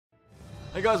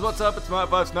Hey guys, what's up? It's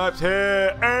Snipez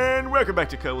here, and welcome back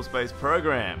to Kerbal Space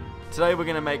Program. Today we're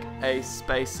going to make a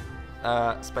space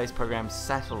program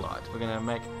satellite. We're going to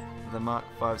make the Mark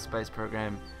V space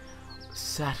program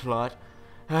satellite.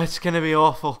 It's going to be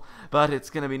awful, but it's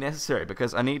going to be necessary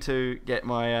because I need to get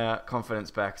my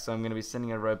confidence back. So I'm going to be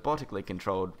sending a robotically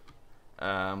controlled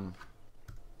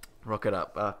rocket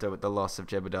up after the loss of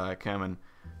Jebediah Kerman,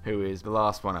 who is the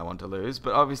last one I want to lose,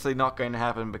 but obviously not going to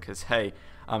happen because, hey,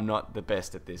 I'm not the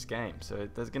best at this game. So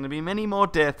there's going to be many more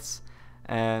deaths,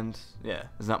 and yeah,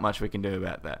 there's not much we can do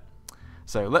about that.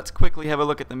 So let's quickly have a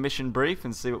look at the mission brief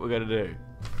and see what we're going to do.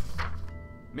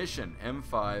 Mission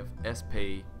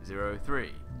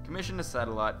M5SP03. Commission a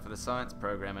satellite for the science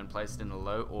program and place it in a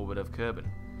low orbit of Kerbin,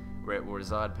 where it will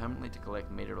reside permanently to collect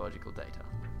meteorological data.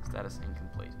 Status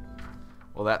incomplete.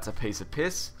 Well, that's a piece of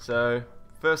piss, so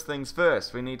first things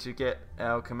first, we need to get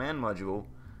our command module,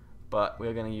 but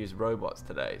we're going to use robots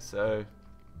today, so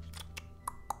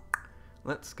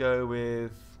let's go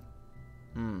with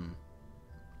this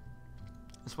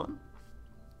one,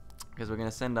 because we're going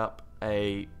to send up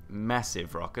a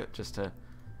massive rocket just to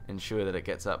ensure that it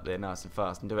gets up there nice and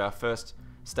fast and do our first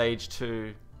stage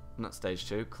 2, not stage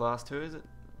 2, class 2 is it?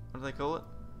 What do they call it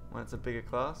when it's a bigger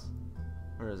class?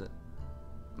 Where is it?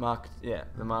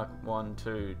 The Mark 1,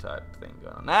 2 type thing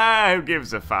going on. Ah, who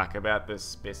gives a fuck about the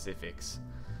specifics?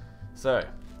 So,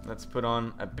 let's put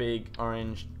on a big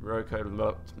orange Roco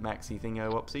maxi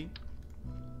thingo wopsy.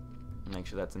 Make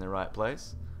sure that's in the right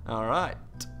place. Alright.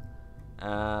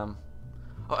 Oh,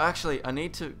 actually, I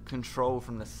need to control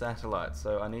from the satellite,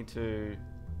 so I need to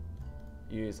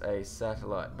use a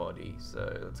satellite body.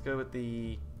 So, let's go with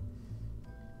the...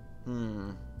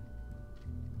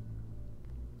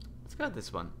 Let's go with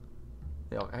this one.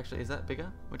 Oh, actually, is that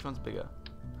bigger? Which one's bigger?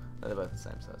 They're both the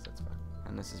same size, that's fine.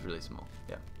 And this is really small,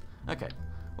 yeah. Okay,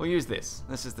 we'll use this.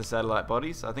 This is the satellite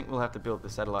body, so I think we'll have to build the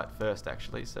satellite first,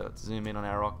 actually. So let's zoom in on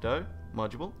our Octo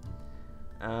module.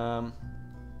 I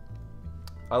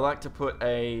like to put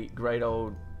a great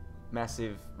old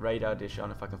massive radar dish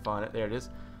on if I can find it. There it is.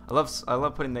 I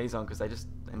love putting these on because they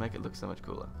make it look so much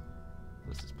cooler.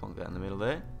 Let's just plonk that in the middle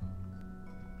there.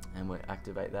 And we'll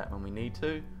activate that when we need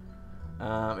to.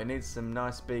 It needs some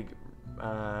nice big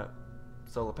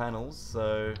solar panels,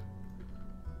 so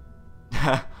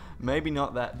maybe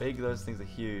not that big. Those things are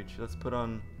huge. Let's put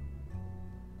on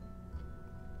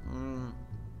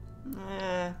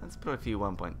let's put a few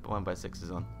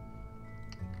 1.6s on.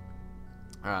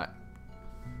 Alright,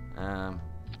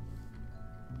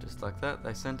 just like that,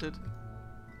 they centered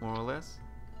more or less.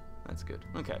 That's good.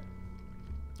 Okay,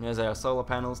 there's our solar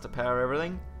panels to power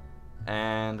everything.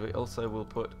 And we also will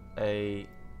put a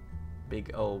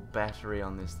big old battery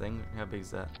on this thing. How big is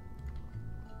that?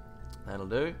 That'll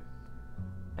do.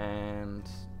 And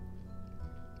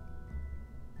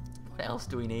what else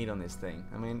do we need on this thing?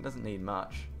 I mean, it doesn't need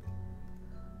much.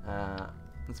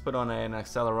 Let's put on an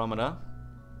accelerometer.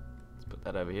 Let's put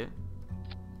that over here.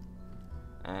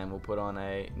 And we'll put on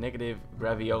a negative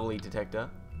gravioli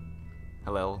detector.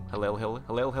 Hello.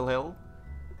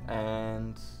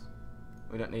 And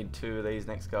we don't need 2 of these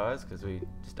next guys because we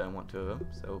just don't want 2 of them.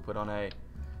 So we'll put on a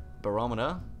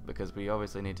barometer because we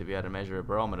obviously need to be able to measure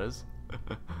barometers.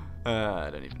 I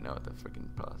don't even know what the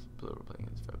freaking plural thing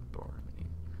is for barometer.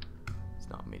 It's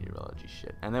not meteorology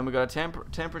shit. And then we got a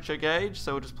temperature gauge,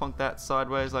 so we'll just plonk that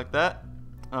sideways like that.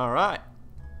 Alright.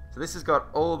 So this has got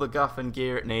all the guff and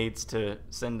gear it needs to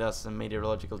send us some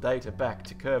meteorological data back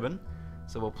to Kerbin.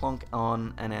 So we'll plonk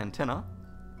on an antenna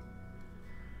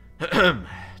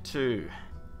to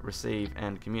receive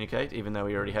and communicate, even though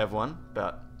we already have one,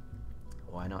 but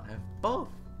why not have both?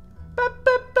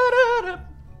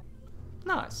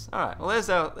 Nice. Alright, well there's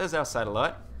our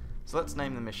satellite. So let's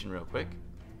name the mission real quick.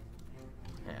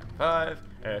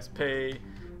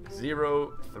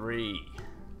 M5SP03.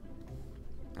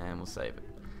 And we'll save it.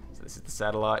 So this is the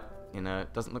satellite. You know,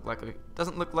 it doesn't look like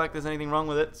there's anything wrong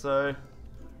with it, so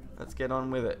let's get on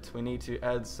with it. We need to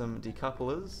add some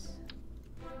decouplers,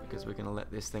 because we're going to let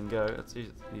this thing go. Let's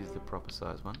use the proper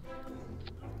size one.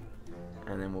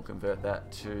 And then we'll convert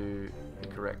that to the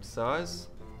correct size.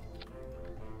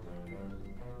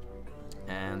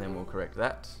 And then we'll correct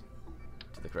that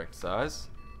to the correct size.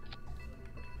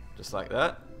 Just like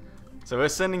that. So we're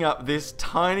sending up this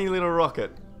tiny little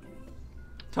rocket.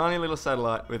 Tiny little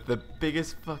satellite with the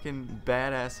biggest fucking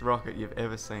badass rocket you've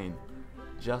ever seen.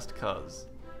 Just cuz.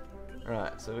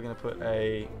 Right, so we're going to put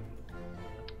a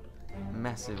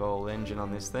massive old engine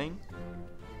on this thing,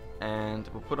 and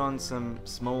we'll put on some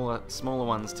smaller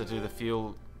ones to do the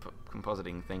fuel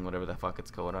compositing thing, whatever the fuck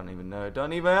it's called. I don't even know.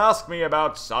 Don't even ask me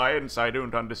about science. I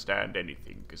don't understand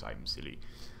anything because I'm silly.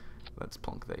 Let's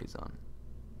plonk these on.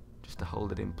 Just to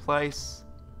hold it in place.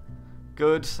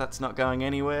 Good, that's not going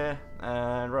anywhere.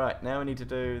 Right, now we need to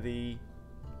do the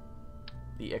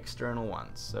external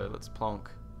ones. So let's plonk.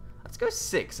 Let's go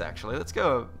 6 actually. Let's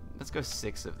go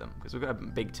 6 of them because we've got a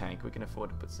big tank. We can afford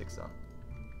to put 6 on.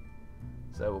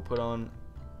 So we'll put on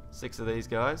 6 of these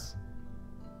guys.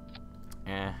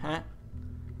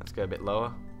 Let's go a bit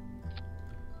lower.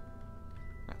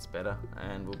 That's better.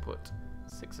 And we'll put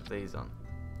 6 of these on.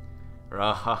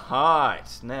 Right,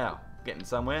 now getting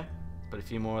somewhere. Put a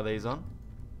few more of these on.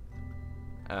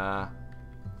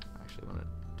 Actually want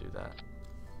to do that.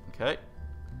 Okay.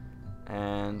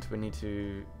 And we need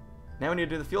to... Now we need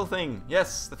to do the fuel thing.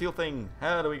 Yes, the fuel thing.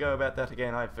 How do we go about that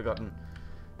again? I've forgotten.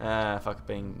 Fuck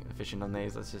being efficient on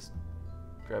these. Let's just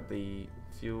grab the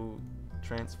fuel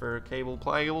transfer cable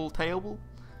playable table.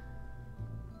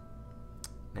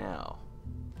 Now,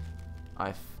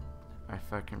 if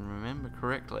I can remember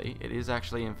correctly, it is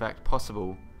actually in fact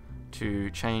possible to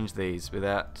change these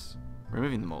without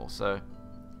removing them all. So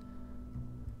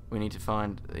we need to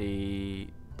find the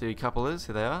decouplers.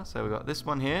 Here they are. So we've got this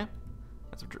one here.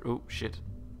 That's oh shit.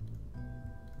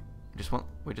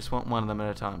 We just want one of them at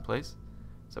a time, please.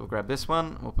 So we'll grab this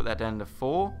one. We'll put that down to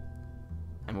 4,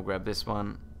 and we'll grab this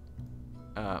one.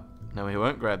 No, we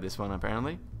won't grab this one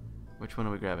apparently. Which one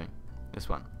are we grabbing? This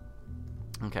one.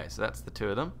 Okay, so that's the 2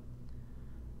 of them.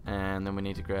 And then we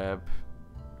need to grab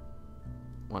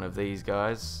one of these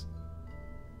guys.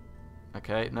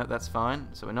 Okay, no, that's fine.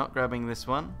 So we're not grabbing this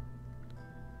one,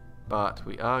 but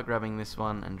we are grabbing this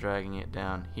one and dragging it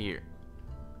down here.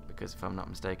 Because if I'm not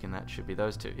mistaken, that should be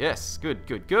those 2. Yes, good,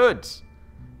 good, good!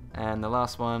 And the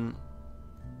last one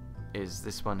is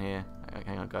this one here.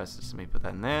 Hang on guys, just let me put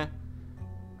that in there.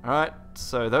 Alright,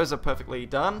 so those are perfectly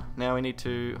done. Now we need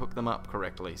to hook them up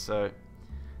correctly. So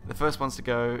the first ones to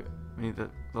go, we need the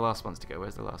last ones to go.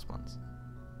 Where's the last ones?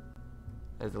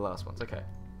 There's the last ones, okay.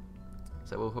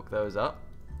 So we'll hook those up.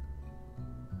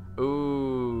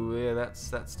 Ooh, yeah,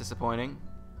 that's disappointing.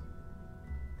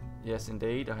 Yes,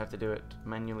 indeed, I have to do it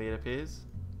manually, it appears.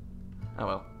 Oh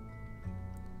well.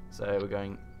 So we're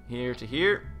going here to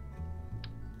here,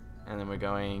 and then we're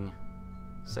going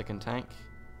second tank,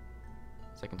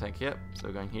 yep. So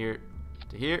we're going here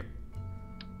to here,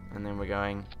 and then we're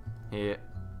going here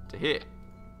to here.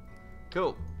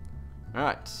 Cool.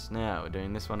 Alright, now we're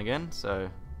doing this one again. So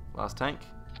last tank,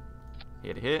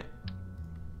 here to here,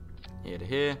 here to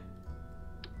here,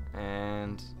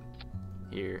 and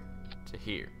here to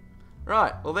here.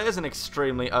 Right, well there's an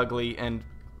extremely ugly and,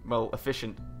 well,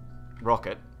 efficient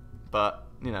rocket, but,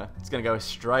 you know, it's going to go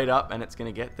straight up and it's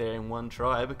going to get there in one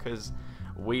try because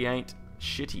we ain't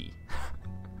shitty.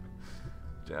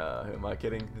 Who am I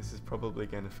kidding? This is probably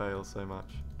going to fail so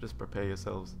much. Just prepare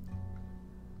yourselves.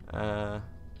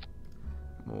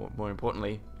 More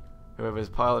importantly, whoever's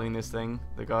piloting this thing,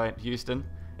 the guy at Houston,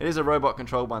 it is a robot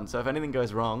controlled one, so if anything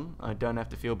goes wrong, I don't have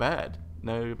to feel bad.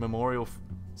 No memorial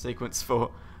sequence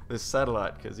for this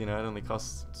satellite, because, you know, it only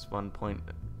costs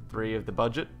 1.3 of the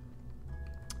budget.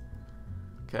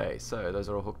 Okay, so those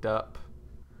are all hooked up.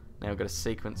 Now we've got to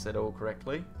sequence it all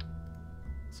correctly.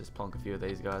 Let's just plonk a few of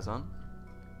these guys on.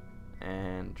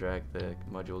 And drag the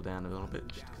module down a little bit,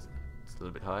 just 'cause it's a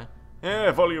little bit high.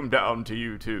 Yeah, volume down to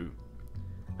you too.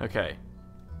 Okay,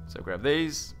 so grab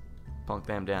these, plonk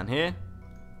them down here,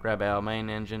 grab our main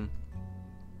engine,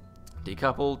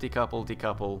 decouple, decouple,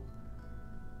 decouple,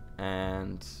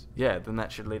 and yeah, then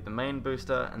that should leave the main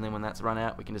booster, and then when that's run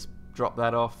out, we can just drop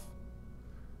that off,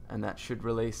 and that should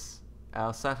release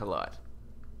our satellite.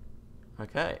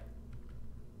 Okay.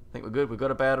 I think we're good. We've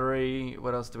got a battery.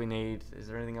 What else do we need? Is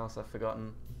there anything else I've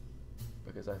forgotten?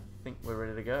 Because I think we're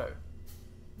ready to go.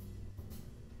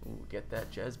 Ooh, get that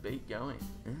jazz beat going.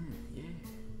 Yeah.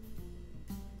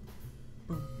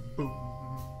 Boom,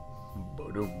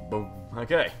 boom. Boom, boom.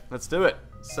 Okay, let's do it.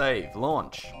 Save.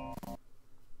 Launch.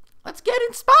 Let's get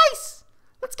in space!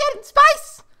 Let's get in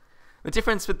space! The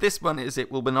difference with this one is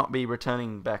it will not be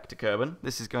returning back to Kerbal.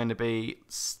 This is going to be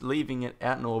leaving it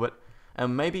out in orbit.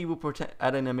 And maybe we'll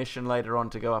add in a mission later on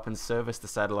to go up and service the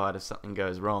satellite if something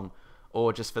goes wrong,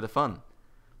 or just for the fun.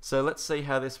 So let's see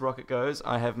how this rocket goes.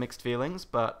 I have mixed feelings,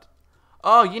 but...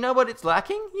 Oh, you know what it's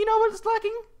lacking? You know what it's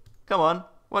lacking? Come on,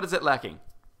 what is it lacking?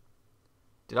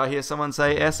 Did I hear someone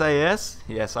say SAS?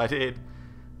 Yes, I did.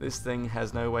 This thing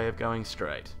has no way of going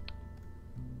straight.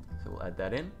 So we'll add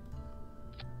that in.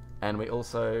 And we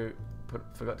also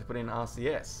forgot to put in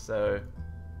RCS, so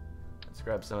let's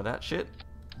grab some of that shit.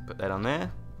 Put that on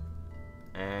there,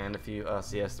 and a few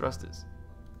RCS thrusters.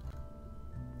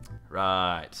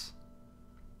 Right.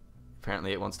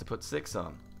 Apparently it wants to put 6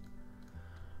 on.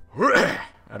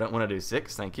 I don't want to do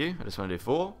 6, thank you. I just want to do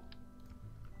 4.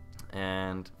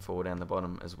 And 4 down the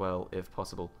bottom as well, if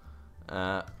possible.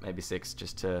 Maybe 6,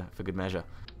 just for good measure.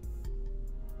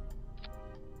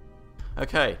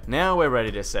 Okay, now we're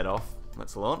ready to set off.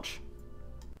 Let's launch.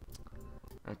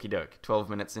 Okie doke. 12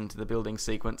 minutes into the building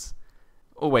sequence.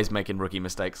 Always making rookie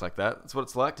mistakes like that. That's what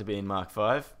it's like to be in Mark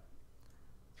 5.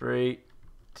 3,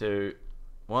 2,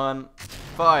 1,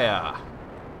 fire!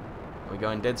 Are we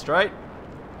going dead straight?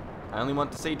 I only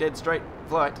want to see dead straight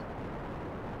flight.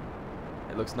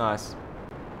 It looks nice.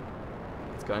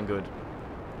 It's going good.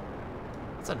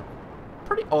 It's a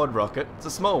pretty odd rocket. It's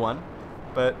a small one,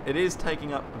 but it is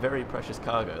taking up very precious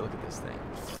cargo. Look at this thing.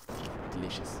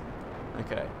 Delicious.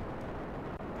 Okay.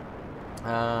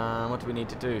 What do we need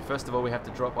to do? First of all, we have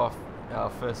to drop off our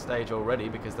first stage already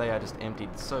because they are just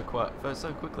emptied so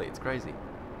quickly. It's crazy.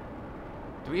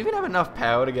 Do we even have enough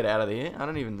power to get out of here? I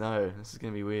don't even know. This is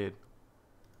going to be weird.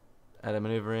 Add a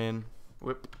maneuver in.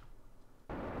 Whip.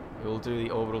 We'll do the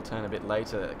orbital turn a bit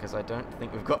later because I don't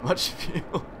think we've got much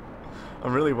fuel.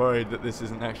 I'm really worried that this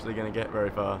isn't actually going to get very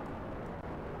far.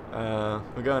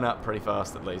 We're going up pretty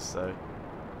fast at least, so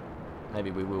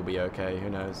maybe we will be okay. Who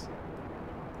knows?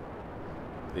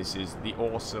 This is the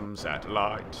awesome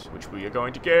satellite, which we are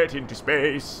going to get into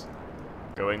space.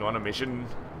 Going on a mission.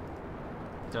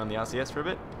 Turn the RCS for a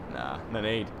bit? Nah, no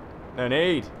need. No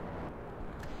need!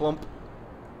 Blump.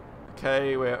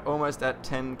 Okay, we're almost at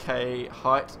 10k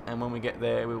height, and when we get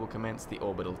there, we will commence the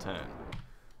orbital turn.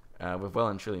 We've well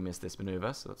and truly missed this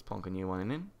maneuver, so let's plonk a new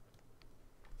one in.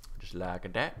 Just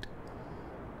like that.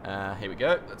 Here we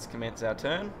go. Let's commence our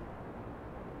turn.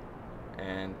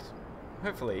 And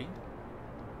hopefully,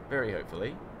 very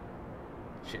hopefully,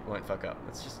 shit won't fuck up.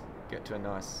 Let's just get to a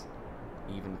nice,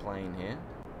 even plane here.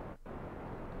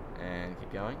 And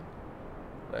keep going.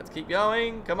 Let's keep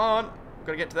going. Come on.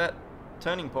 Got to get to that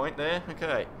turning point there.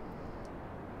 Okay.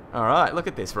 Alright, look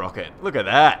at this rocket. Look at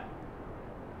that.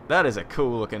 That is a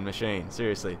cool looking machine.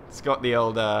 Seriously. It's got the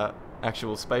old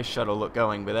actual space shuttle look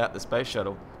going without the space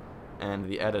shuttle. And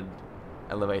the added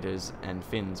elevators and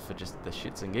fins for just the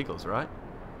shits and giggles, right?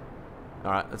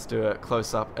 Alright, let's do a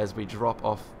close-up as we drop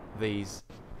off these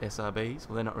SRBs.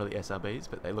 Well, they're not really SRBs,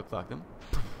 but they look like them.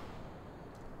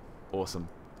 Awesome.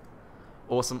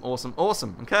 Awesome, awesome,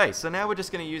 awesome. Okay, so now we're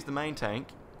just going to use the main tank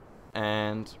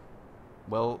and,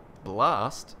 well,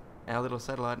 blast our little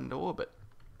satellite into orbit.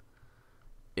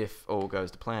 If all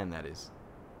goes to plan, that is.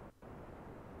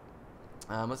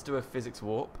 Let's do a physics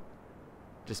warp,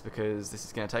 just because this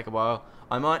is going to take a while.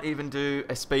 I might even do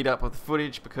a speed up of the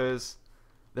footage because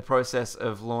the process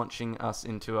of launching us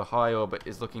into a high orbit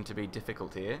is looking to be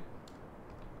difficult here.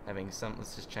 Let's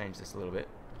just change this a little bit.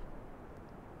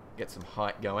 Get some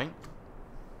height going.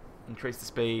 Increase the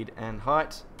speed and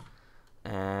height,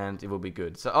 and it will be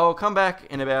good. So I'll come back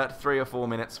in about 3 or 4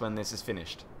 minutes when this is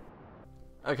finished.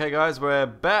 Okay guys, we're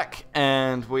back,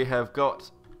 and we have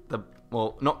got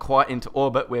well, not quite into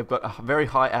orbit. We've got a very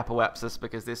high apoapsis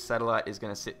because this satellite is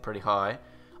going to sit pretty high.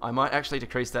 I might actually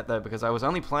decrease that though because I was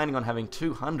only planning on having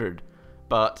 200,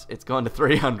 but it's gone to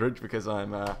 300 because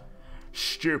I'm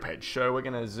stupid. So we're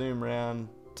going to zoom around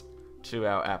to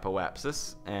our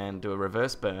apoapsis and do a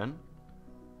reverse burn,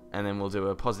 and then we'll do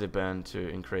a positive burn to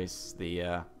increase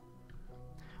the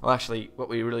well, actually, what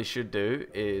we really should do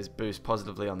is boost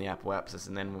positively on the apoapsis,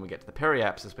 and then when we get to the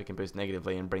periapsis, we can boost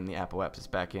negatively and bring the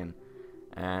apoapsis back in.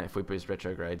 And if we boost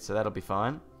retrograde, so that'll be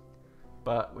fine.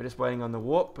 But we're just waiting on the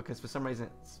warp because for some reason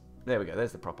there we go.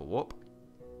 There's the proper warp.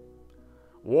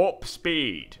 Warp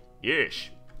speed. Yes,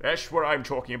 that's what I'm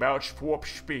talking about. Warp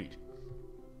speed.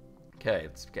 Okay,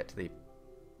 let's get to the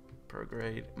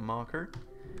prograde marker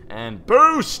and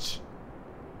Boost!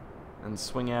 And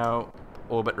swing our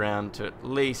orbit round to at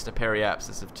least a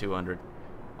periapsis of 200.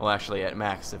 Well, actually at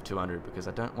max of 200 because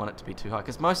I don't want it to be too high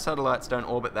because most satellites don't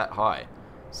orbit that high.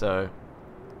 So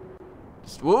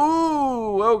just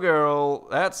woo, whoa girl,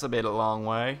 that's a bit of a long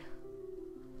way.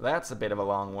 That's a bit of a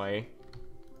long way.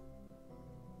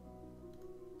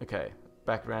 Okay,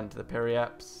 back around to the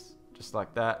periaps, just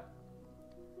like that.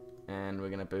 And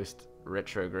we're gonna boost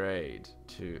retrograde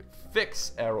to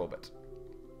fix our orbit,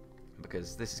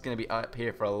 because this is going to be up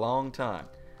here for a long time,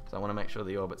 so I want to make sure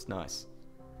the orbit's nice.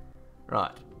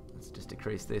 Right, let's just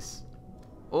decrease this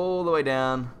all the way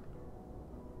down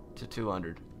to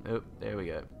 200. Oh, there we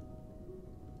go.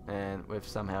 And we've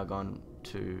somehow gone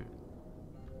to...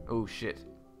 oh shit.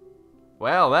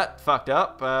 Well, that fucked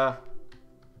up.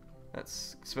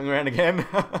 Let's swing around again.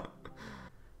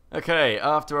 Okay,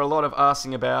 after a lot of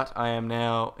arsing about, I am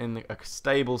now in a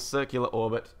stable circular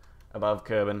orbit above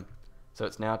Kerbin. So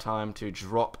it's now time to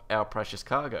drop our precious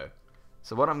cargo.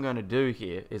 So what I'm going to do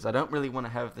here is I don't really want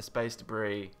to have the space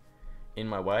debris in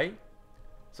my way.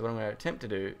 So what I'm going to attempt to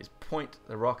do is point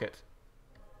the rocket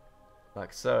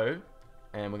like so,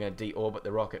 and we're going to deorbit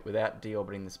the rocket without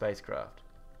deorbiting the spacecraft.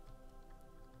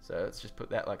 So let's just put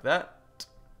that like that.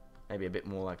 Maybe a bit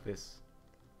more like this.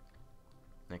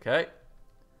 Okay.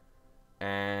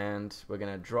 And we're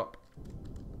going to drop.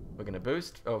 We're going to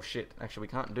boost. Oh shit. Actually, we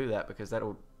can't do that because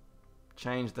that'll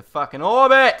change the fucking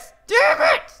orbit. Damn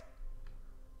it!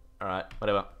 Alright,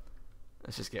 whatever.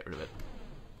 Let's just get rid of it.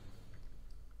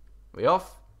 We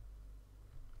off?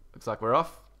 Looks like we're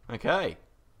off. Okay.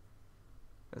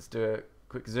 Let's do a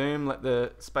quick zoom. Let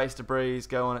the space debris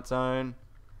go on its own.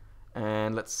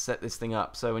 And let's set this thing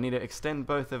up. So we need to extend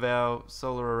both of our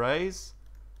solar arrays.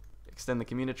 Extend the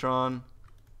commutitron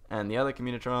and the other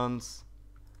communitrons.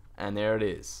 And there it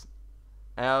is.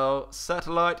 Our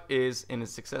satellite is in a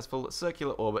successful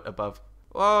circular orbit above.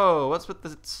 Whoa, what's with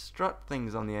the strut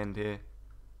things on the end here?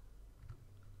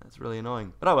 That's really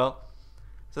annoying. But oh well.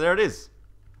 So there it is.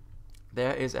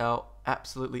 There is our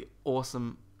absolutely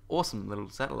awesome little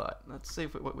satellite. Let's see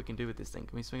what we can do with this thing.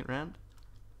 Can we swing it around?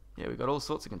 Yeah, we've got all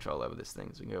sorts of control over this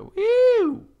thing. So we can go,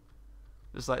 woo!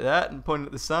 Just like that, and point it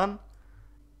at the sun.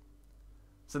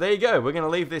 So there you go. We're going to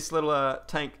leave this little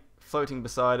tank floating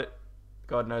beside it.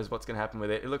 God knows what's going to happen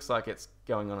with it. It looks like it's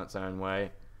going on its own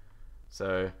way.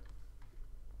 So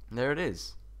there it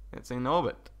is. It's in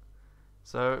orbit.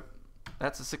 So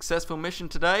that's a successful mission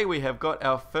today. We have got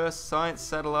our first science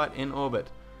satellite in orbit.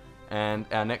 And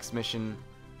our next mission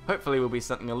hopefully will be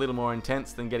something a little more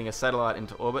intense than getting a satellite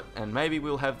into orbit. And maybe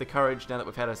we'll have the courage, now that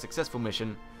we've had a successful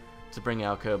mission, to bring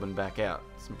our Kerbal back out.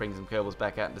 Bring some Kerbals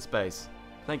back out into space.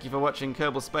 Thank you for watching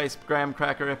Kerbal Space Program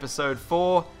Cracker episode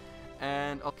 4.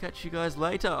 And I'll catch you guys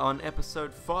later on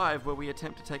episode 5, where we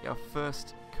attempt to take our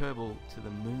first Kerbal to the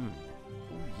moon.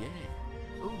 Oh yeah.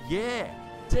 Oh yeah.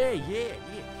 Yeah.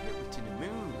 Kerbal to the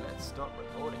moon. Let's start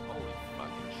recording.